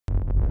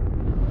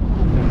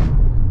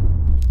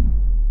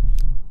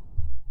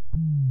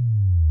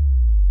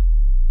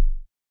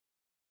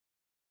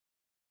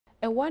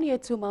A 1-year,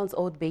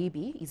 2-month-old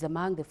baby is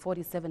among the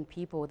 47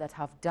 people that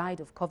have died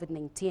of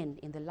COVID-19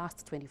 in the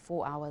last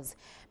 24 hours.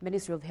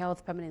 Ministry of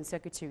Health Permanent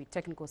Secretary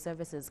Technical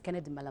Services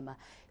Kennedy Malama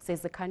says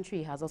the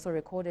country has also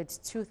recorded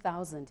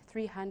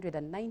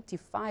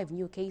 2,395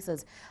 new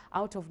cases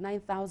out of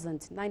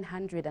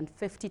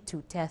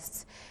 9,952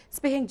 tests.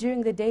 Speaking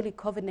during the daily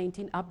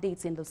COVID-19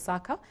 updates in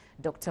Lusaka,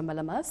 Dr.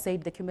 Malama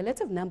said the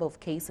cumulative number of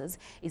cases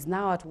is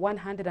now at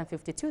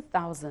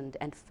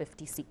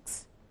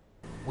 152,056.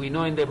 We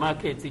know in the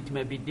markets it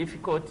may be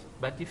difficult,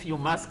 but if you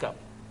mask up,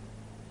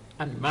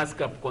 and mask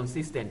up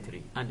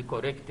consistently and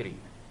correctly,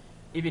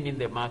 even in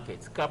the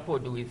markets,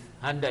 coupled with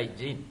hand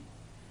hygiene,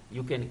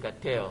 you can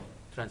curtail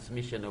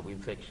transmission of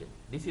infection.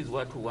 This is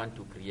what we want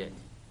to create.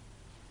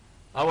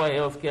 Our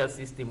healthcare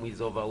system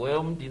is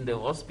overwhelmed in the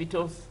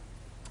hospitals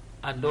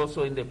and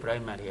also in the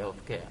primary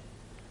healthcare.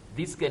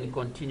 This can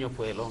continue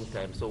for a long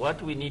time. So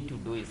what we need to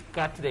do is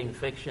cut the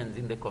infections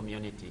in the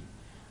community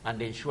and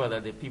ensure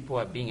that the people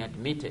are being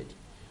admitted.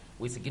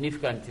 We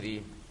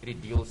significantly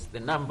reduce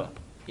the number.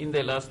 In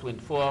the last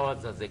 24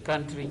 hours as a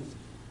country,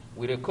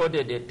 we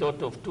recorded a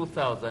total of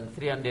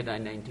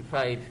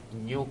 2,395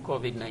 new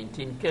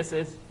COVID-19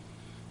 cases,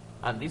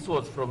 and this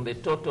was from the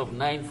total of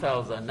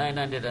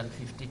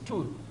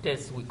 9,952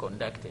 tests we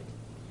conducted.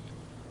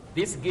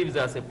 This gives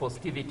us a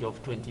positivity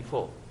of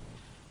 24.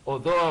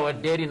 Although our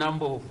daily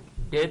number of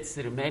deaths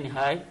remain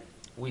high,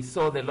 we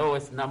saw the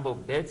lowest number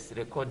of deaths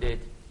recorded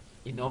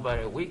in over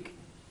a week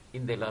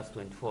in the last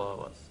 24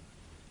 hours.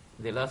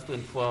 In the last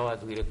 24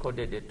 hours, we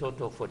recorded a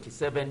total of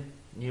 47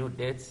 new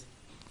deaths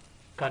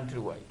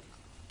countrywide.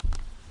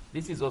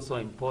 This is also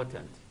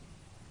important,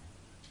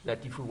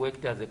 that if we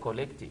worked as a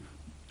collective,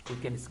 we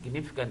can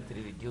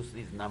significantly reduce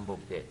this number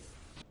of deaths.